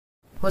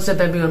What's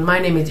up everyone, my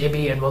name is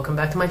Ibi and welcome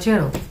back to my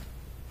channel.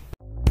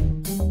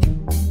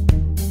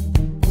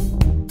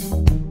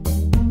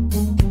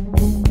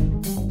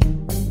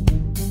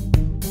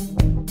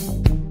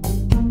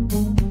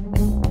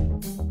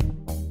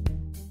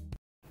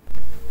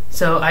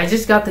 So I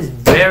just got this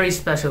very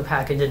special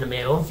package in the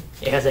mail.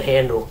 It has a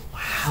handle.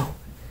 Wow.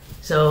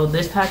 So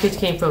this package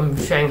came from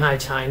Shanghai,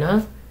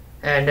 China,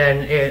 and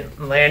then it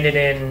landed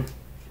in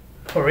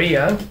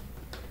Korea.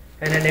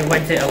 And then it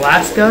went to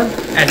Alaska,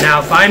 and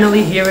now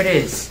finally here it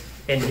is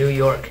in New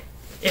York.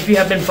 If you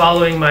have been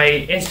following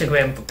my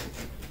Instagram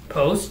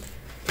post,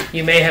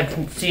 you may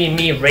have seen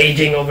me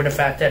raging over the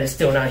fact that it's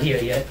still not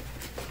here yet.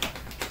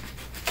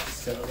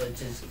 So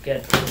let's just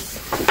get this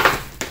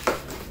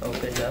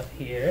opened up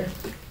here.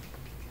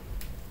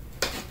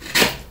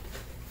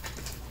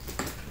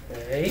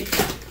 Right,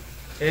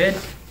 good,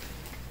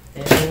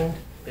 and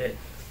good.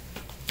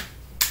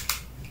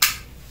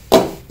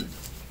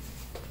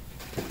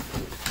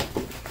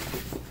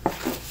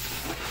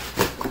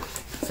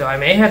 So I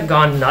may have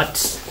gone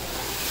nuts,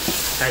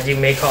 as you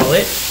may call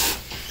it.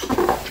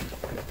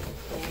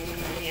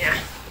 Yeah.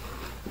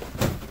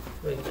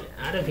 We'll get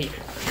out of here.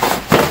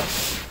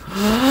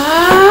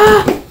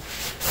 Oh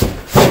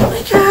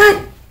my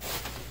god!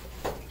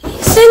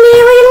 It's an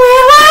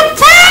Alienware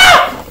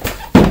laptop!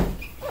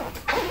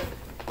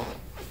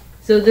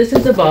 So this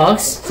is the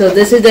box. So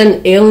this is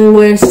an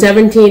Alienware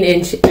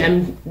 17-inch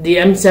the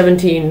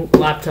M17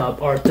 laptop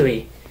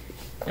R3.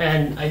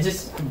 And I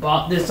just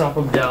bought this off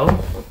of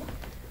Dell.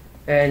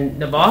 And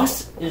the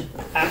box is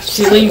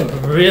actually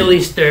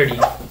really sturdy.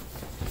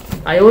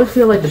 I always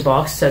feel like the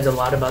box says a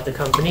lot about the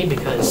company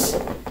because,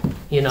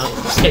 you know,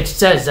 it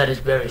says that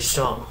it's very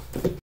strong.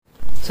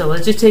 So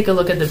let's just take a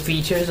look at the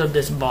features of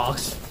this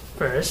box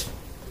first.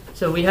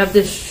 So we have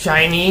this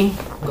shiny,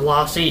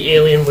 glossy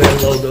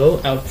Alienware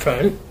logo out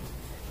front.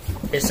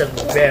 It's a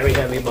very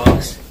heavy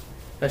box.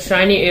 A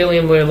shiny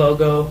Alienware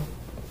logo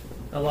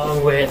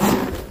along with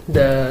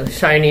the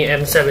shiny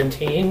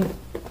M17.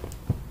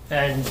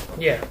 And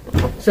yeah,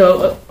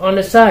 so on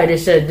the side it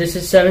said this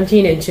is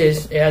 17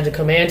 inches, it has a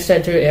command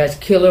center, it has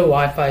killer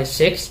Wi-Fi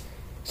 6,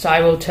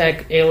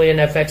 Cybotech, Alien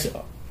FX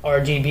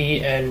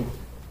RGB, and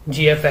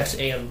GFX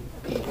AMP.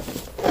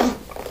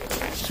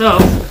 So,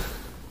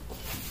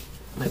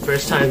 my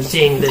first time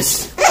seeing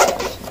this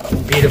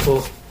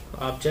beautiful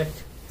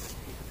object.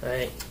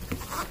 Alright,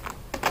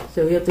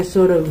 so we have this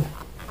sort of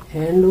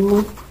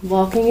handle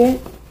blocking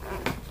it.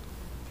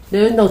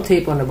 There is no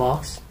tape on the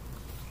box.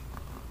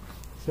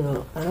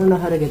 So, I don't know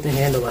how to get the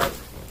handle out.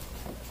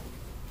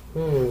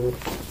 Oh,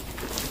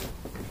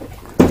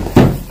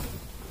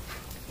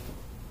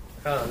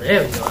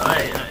 there we go.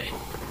 Alright.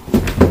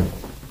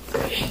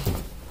 Okay.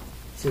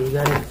 So you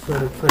gotta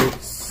sort of put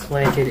it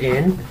slanted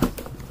in.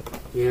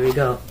 Here we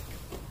go.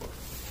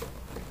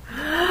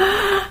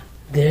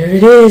 There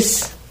it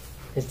is!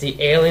 It's the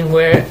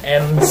Alienware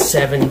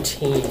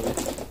M17.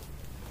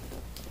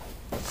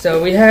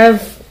 So we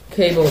have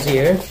cables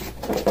here.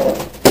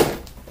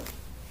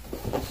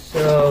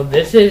 So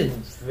this is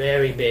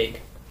very big.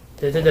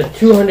 This is a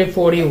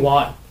 240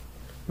 watt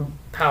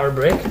power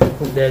brick.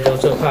 There's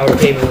also a power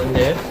cable in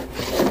there.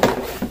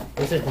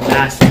 This is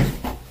massive.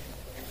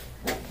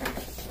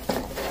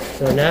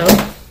 So now,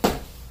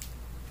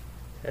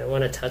 I don't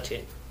want to touch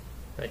it.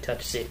 I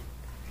touched it.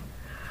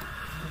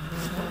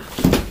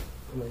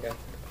 Oh my god.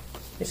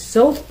 It's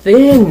so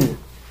thin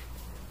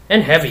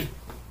and heavy.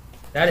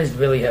 That is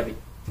really heavy.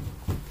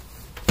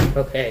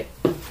 Okay.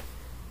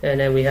 And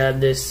then we have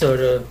this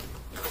sort of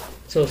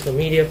social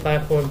media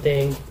platform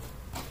thing,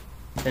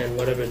 and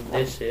whatever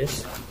this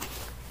is.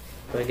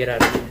 But get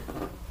out of here.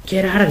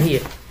 Get out of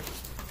here!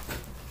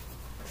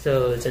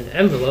 So it's an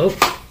envelope.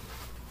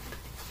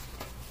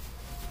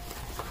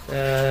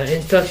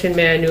 Instruction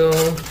manual.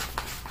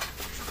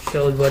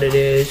 Shows what it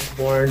is.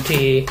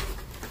 Warranty.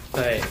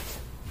 Alright.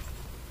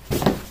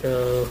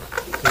 So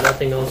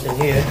nothing else in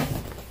here.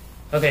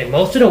 Okay,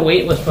 most of the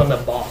weight was from the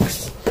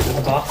box.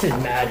 The box is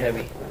mad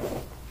heavy.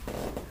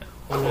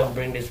 I'm gonna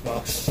bring this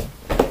box.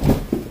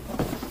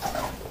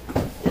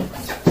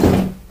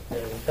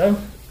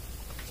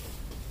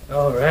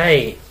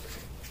 Alright,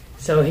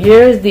 so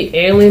here's the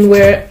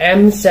Alienware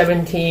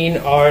M17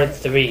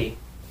 R3.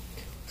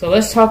 So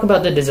let's talk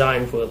about the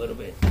design for a little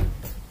bit.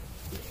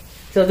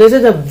 So this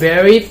is a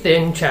very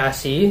thin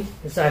chassis.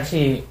 It's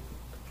actually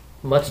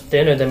much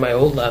thinner than my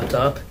old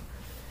laptop.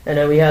 And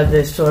then we have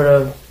this sort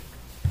of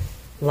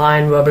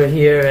line rubber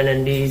here, and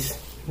then these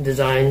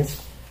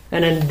designs.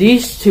 And then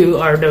these two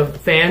are the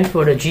fans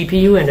for the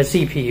GPU and the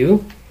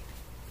CPU.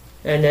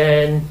 And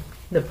then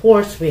the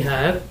ports we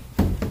have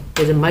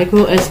is a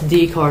micro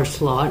SD card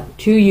slot,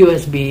 2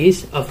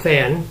 USBs, a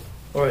fan,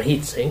 or a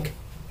heatsink.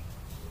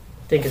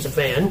 I think it's a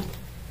fan.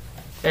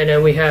 And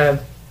then we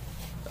have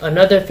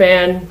another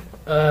fan,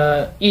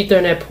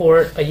 Ethernet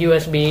port, a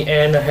USB,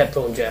 and a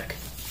headphone jack.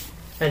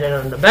 And then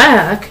on the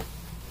back,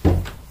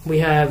 we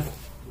have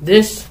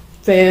this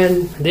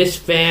fan,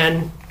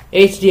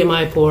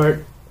 HDMI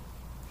port.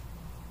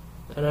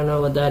 I don't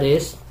know what that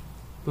is.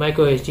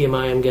 Micro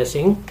HDMI, I'm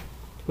guessing.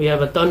 We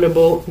have a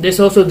Thunderbolt. This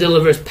also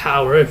delivers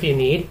power if you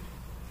need.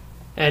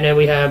 And then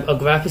we have a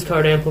graphics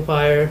card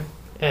amplifier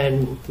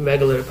and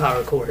regular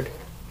power cord.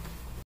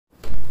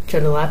 So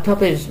the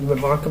laptop is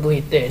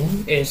remarkably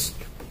thin. It's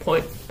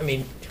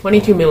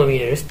 22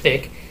 millimeters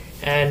thick.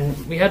 And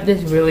we have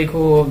this really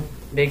cool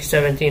big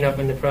 17 up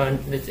in the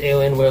front, this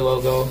Alienware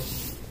logo.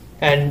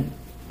 And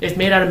it's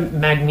made out of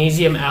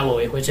magnesium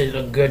alloy, which is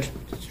a good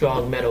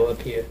strong metal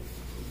up here.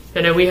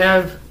 And then we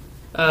have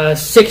a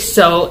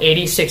 6-cell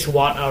 86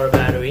 watt-hour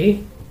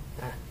battery.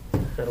 I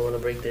don't want to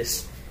break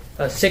this.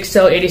 A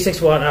 6-cell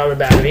 86 watt-hour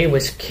battery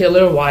with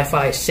killer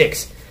Wi-Fi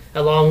 6,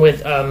 along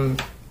with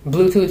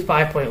Bluetooth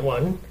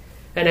 5.1.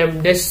 And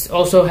then this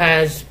also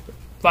has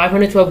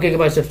 512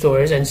 gigabytes of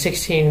storage and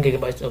 16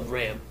 gigabytes of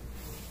RAM.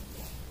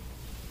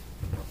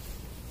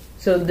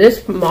 So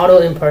this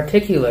model in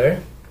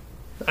particular,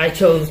 I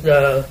chose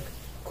the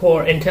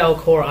Intel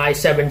Core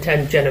i7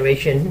 10th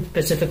generation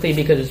specifically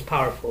because it's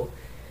powerful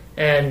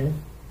and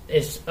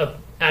it's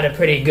at a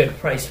pretty good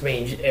price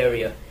range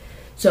area.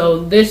 So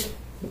this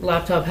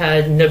laptop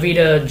had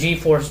NVIDIA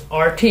GeForce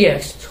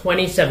RTX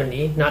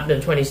 2070, not the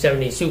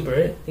 2070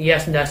 Super.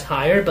 Yes, that's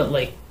higher, but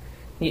like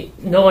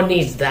no one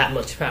needs that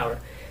much power.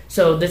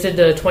 So this is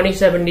the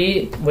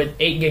 2070 with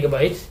 8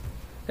 gigabytes,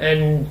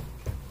 and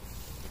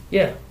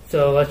yeah.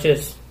 So let's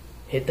just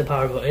hit the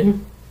power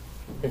button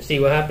and see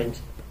what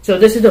happens. So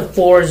this is a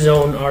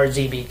 4-zone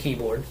RGB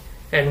keyboard,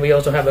 and we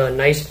also have a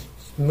nice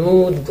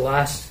smooth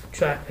glass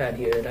trackpad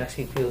here. It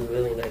actually feels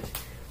really nice.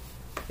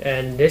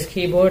 And this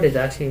keyboard is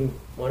actually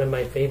one of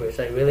my favorites.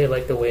 I really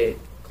like the way it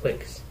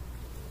clicks.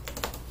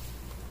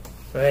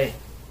 Alright,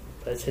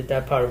 let's hit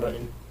that power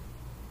button.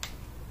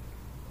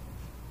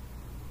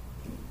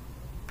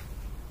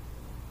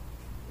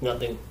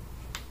 Nothing.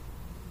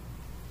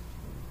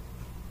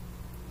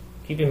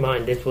 Keep in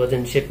mind, this was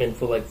in shipment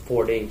for like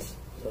 4 days,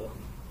 so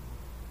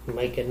you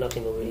might get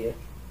nothing over here.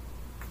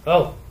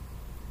 Oh!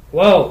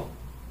 Whoa!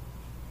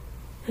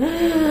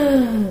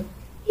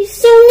 He's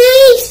so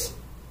nice!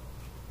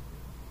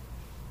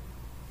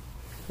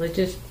 Let's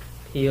just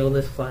peel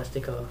this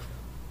plastic off.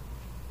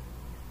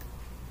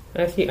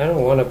 Actually, I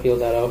don't want to peel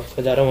that off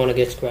because I don't want to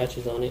get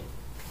scratches on it.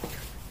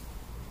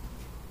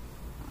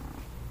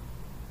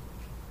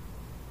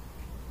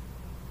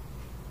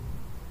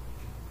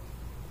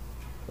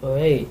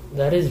 Alright,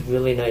 that is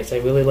really nice. I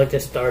really like the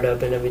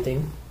startup and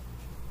everything.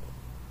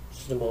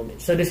 Just a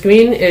moment. So the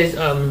screen is,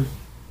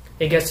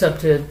 it gets up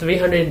to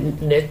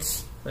 300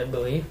 nits, I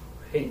believe.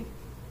 Right?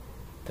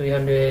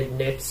 300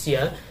 nits,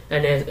 yeah.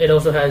 And it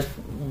also has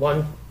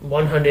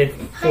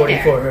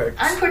 144 hertz.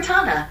 I'm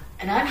Cortana,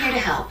 and I'm here to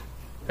help.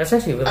 That's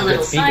actually a really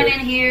good speaker. A little sign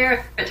in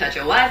here, a touch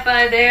of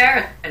Wi-Fi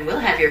there, and we'll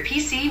have your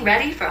PC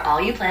ready for all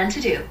you plan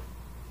to do.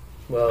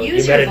 Well,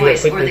 use you your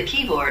voice or the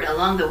keyboard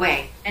along the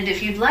way, and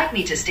if you'd like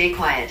me to stay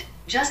quiet,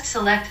 just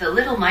select the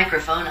little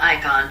microphone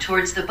icon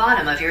towards the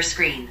bottom of your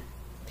screen.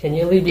 Can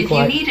you be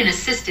quiet? If you need an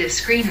assistive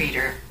screen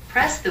reader,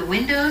 press the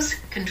Windows,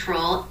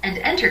 Control, and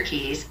Enter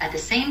keys at the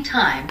same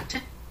time to...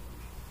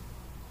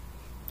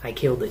 I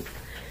killed it.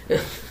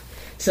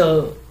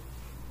 So,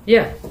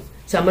 yeah.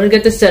 So I'm going to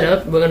get this set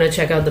up. We're going to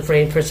check out the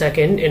frame per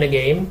second in a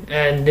game.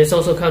 And this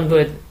also comes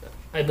with,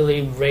 I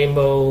believe,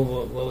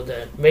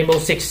 Rainbow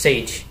 6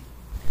 Sage.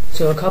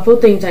 So a couple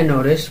of things I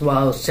noticed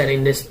while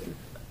setting this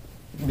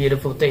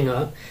beautiful thing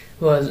up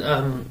was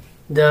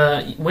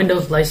the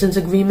Windows license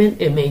agreement.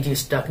 It made you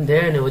stuck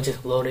there and it was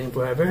just loading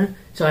forever.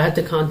 So I had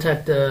to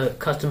contact the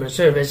customer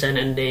service, and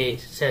then they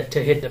said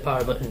to hit the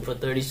power button for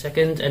 30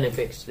 seconds and it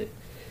fixed it.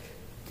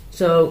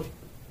 So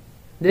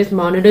this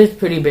monitor is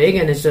pretty big,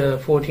 and it's a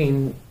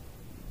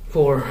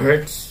 14.4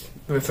 hertz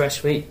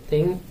refresh rate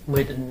thing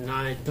with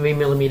 3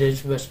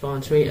 millimeters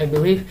response rate, I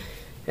believe.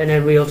 And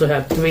then we also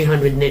have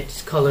 300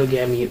 nits color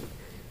gamut.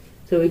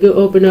 So we go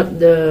open up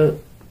the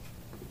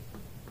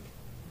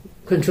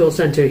control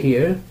center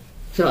here.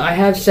 So I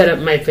have set up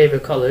my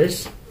favorite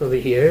colors over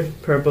here: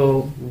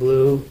 purple,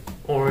 blue,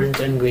 orange,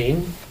 and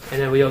green.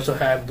 And then we also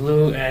have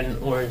blue and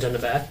orange on the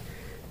back.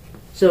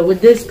 So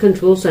with this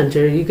control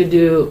center, you could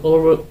do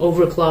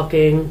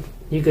overclocking.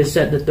 You could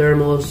set the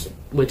thermals,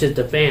 which is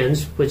the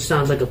fans, which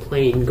sounds like a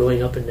plane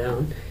going up and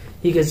down.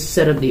 You could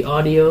set up the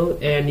audio,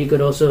 and you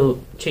could also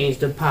change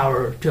the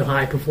power to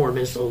high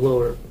performance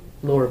or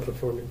lower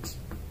performance.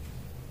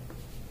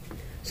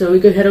 So we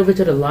could head over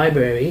to the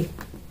library.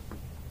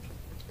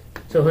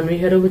 So when we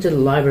head over to the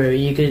library,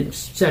 you could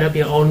set up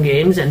your own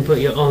games and put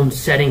your own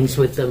settings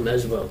with them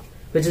as well,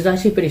 which is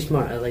actually pretty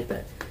smart. I like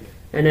that.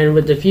 And then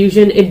with the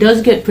Fusion, it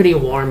does get pretty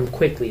warm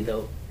quickly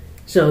though.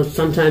 So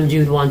sometimes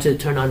you'd want to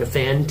turn on the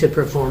fan to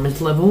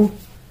performance level,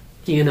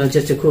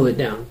 just to cool it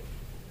down.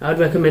 I would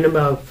recommend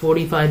about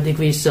 45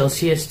 degrees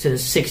Celsius to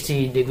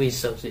 60 degrees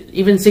Celsius.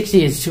 Even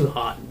 60 is too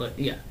hot, but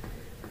yeah.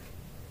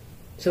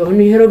 So when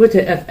we head over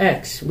to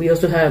FX, we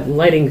also have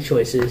lighting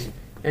choices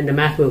and the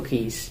macro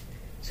keys.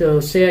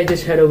 So say I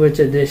just head over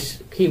to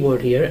this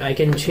keyboard here, I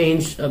can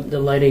change up the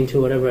lighting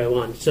to whatever I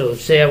want. So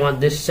say I want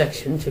this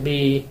section to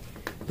be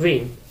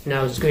green.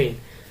 Now it's green.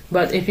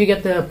 But if you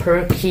get the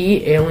per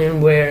key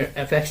Alienware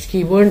FX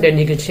keyboard, then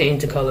you can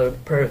change the color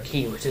per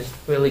key, which is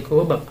really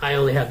cool. But I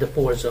only have the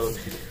 4-zone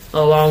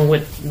along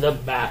with the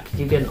back.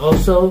 You can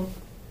also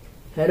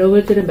head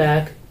over to the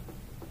back.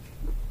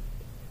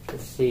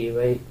 Let's see,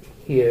 right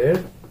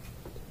here.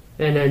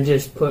 And then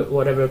just put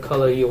whatever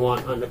color you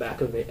want on the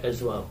back of it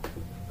as well,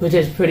 which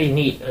is pretty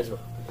neat as well.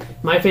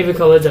 My favorite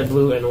colors are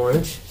blue and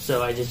orange,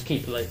 so I just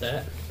keep it like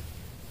that.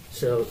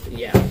 So,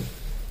 yeah.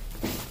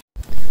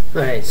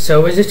 Alright,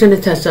 so we're just going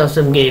to test out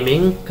some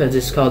gaming, because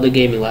it's called a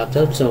gaming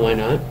laptop, so why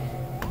not?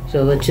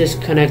 So let's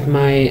just connect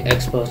my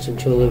Xbox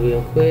controller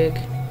real quick.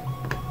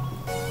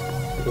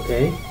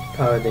 Okay,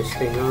 power this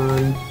thing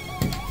on.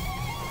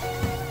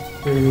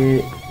 Turn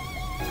it,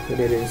 put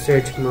it in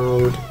search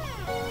mode.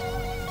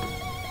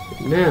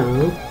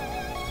 Now,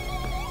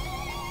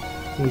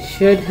 you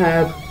should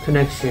have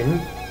connection.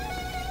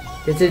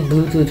 This is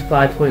Bluetooth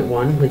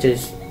 5.1, which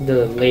is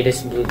the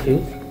latest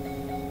Bluetooth,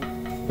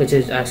 which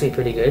is actually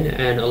pretty good,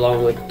 and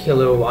along with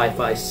killer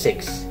Wi-Fi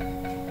 6.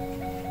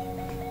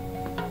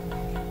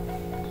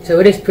 So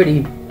it is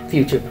pretty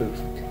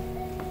future-proofed.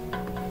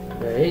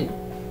 Right?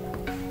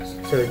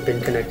 So it's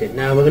been connected.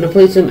 Now we're going to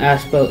play some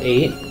Aspel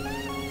 8.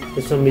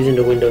 For some reason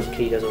the Windows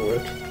key doesn't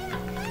work.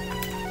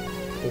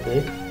 Okay,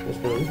 that's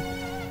fine.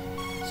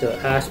 So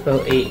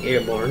Aspel 8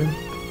 Airborne.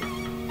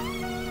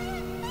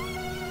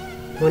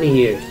 20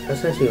 years.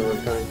 That's actually a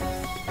long time.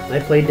 I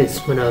played this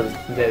when I was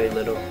very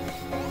little.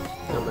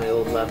 On my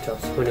old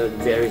laptops when it was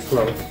very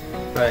slow.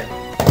 Right.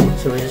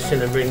 So we're just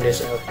gonna bring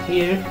this out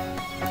here.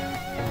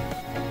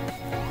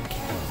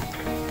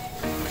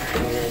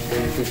 And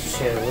then just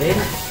share away.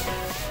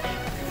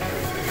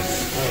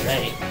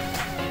 Alright.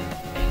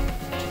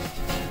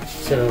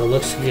 So it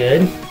looks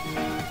good.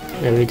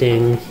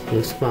 Everything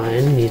looks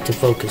fine. Need to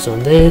focus on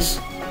this.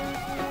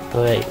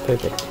 Alright,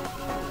 perfect.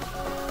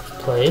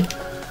 Play.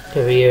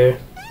 Career.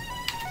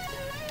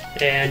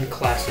 And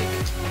classic.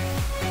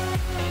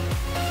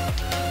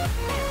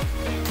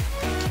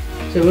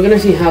 So we're gonna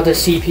see how the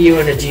CPU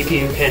and the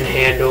GPU can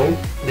handle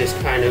this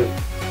kind of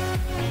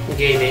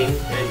gaming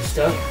and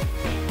stuff.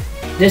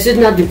 This is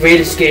not the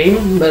greatest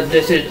game, but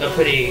this is a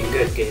pretty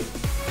good game.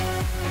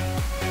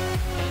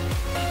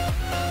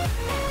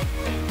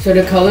 So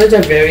the colors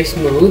are very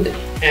smooth,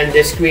 and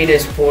the screen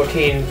is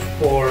 14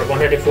 for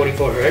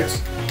 144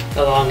 Hz,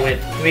 along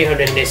with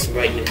 300 nits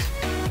brightness.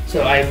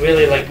 So I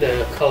really like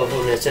the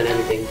colorfulness and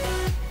everything.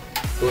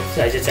 Oops,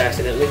 I just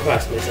accidentally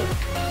crossed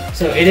myself.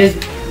 So it is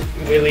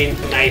really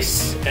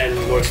nice and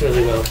works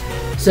really well.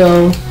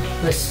 So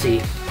let's see.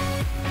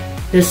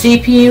 The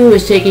CPU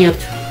is taking up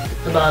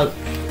about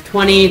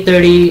 20,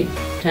 30,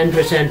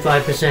 10%,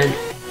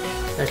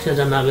 5%. That's because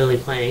I'm not really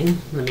playing.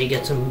 Let me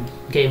get some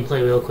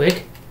gameplay real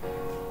quick.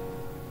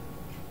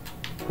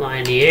 Fly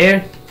in the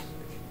air.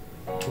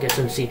 Get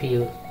some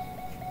CPU.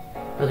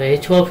 Okay,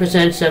 12%,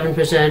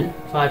 7%,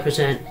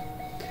 5%.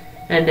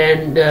 And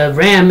then the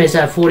RAM is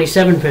at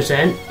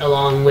 47%,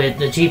 along with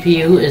the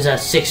GPU is at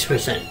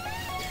 6%.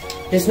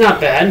 It's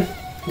not bad.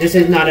 This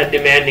is not a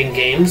demanding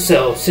game,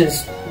 so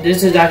since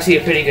this is actually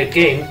a pretty good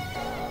game,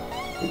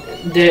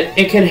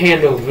 it can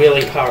handle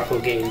really powerful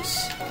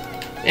games.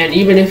 And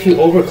even if you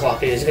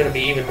overclock it, it's going to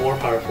be even more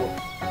powerful.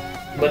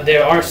 But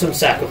there are some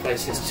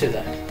sacrifices to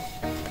that.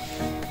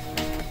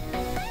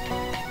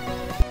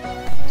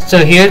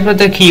 So here's what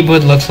the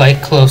keyboard looks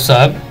like close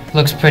up.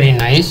 Looks pretty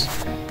nice.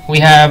 We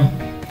have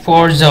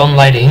 4-zone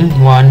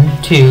lighting,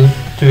 1, 2,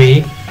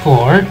 3,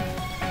 4,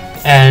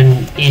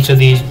 and each of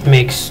these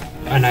makes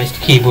a nice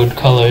keyboard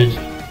colored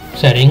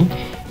setting.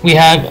 We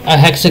have a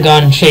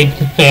hexagon shaped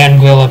fan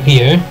grill up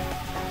here,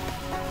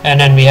 and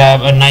then we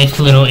have a nice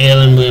little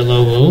Alienware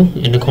logo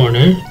in the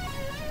corner.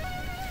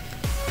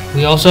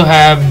 We also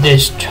have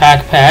this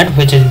trackpad,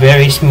 which is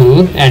very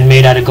smooth and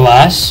made out of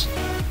glass.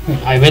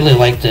 I really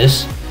like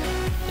this.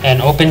 An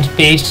open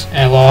space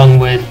along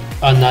with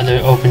another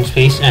open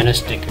space and a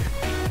sticker.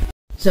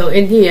 So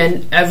in the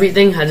end,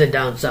 everything has a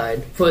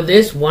downside. For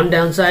this, one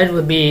downside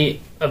would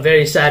be a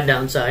very sad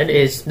downside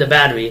is the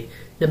battery.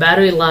 The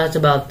battery lasts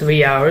about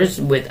 3 hours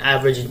with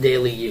average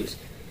daily use.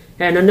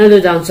 And another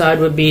downside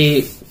would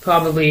be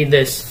probably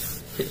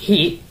this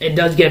heat. It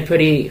does get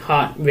pretty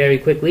hot very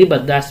quickly,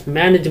 but that's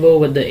manageable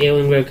with the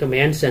Alienware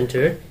Command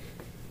Center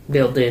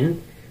built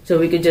in. So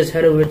we could just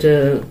head over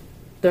to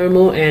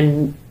thermal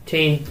and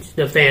change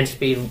the fan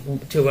speed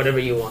to whatever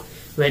you want.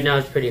 Right now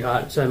it's pretty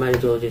hot, so I might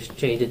as well just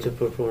change it to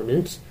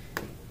performance.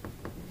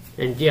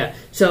 And yeah,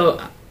 so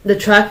the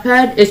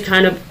trackpad is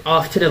kind of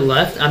off to the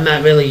left. I'm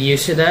not really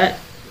used to that.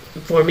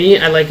 For me,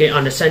 I like it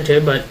on the center,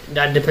 but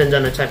that depends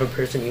on the type of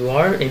person you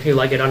are. If you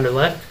like it on the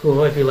left,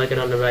 cool. If you like it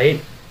on the right,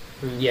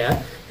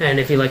 yeah. And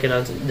if you like it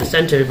on the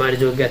center, you might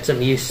as well get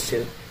some used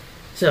to.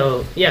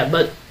 So yeah,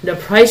 but the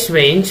price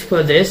range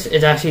for this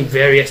is actually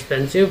very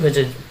expensive, which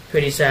is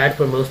pretty sad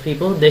for most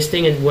people. This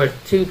thing is worth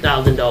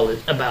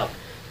 $2,000 about.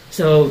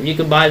 So you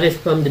can buy this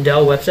from the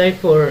Dell website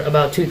for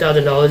about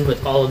 $2,000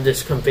 with all of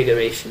this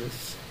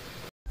configurations.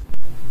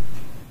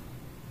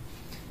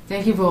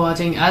 Thank you for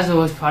watching. As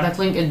always, product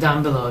link is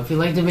down below. If you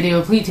liked the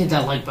video, please hit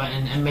that like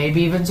button and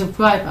maybe even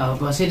subscribe. I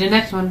hope I'll see you in the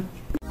next one.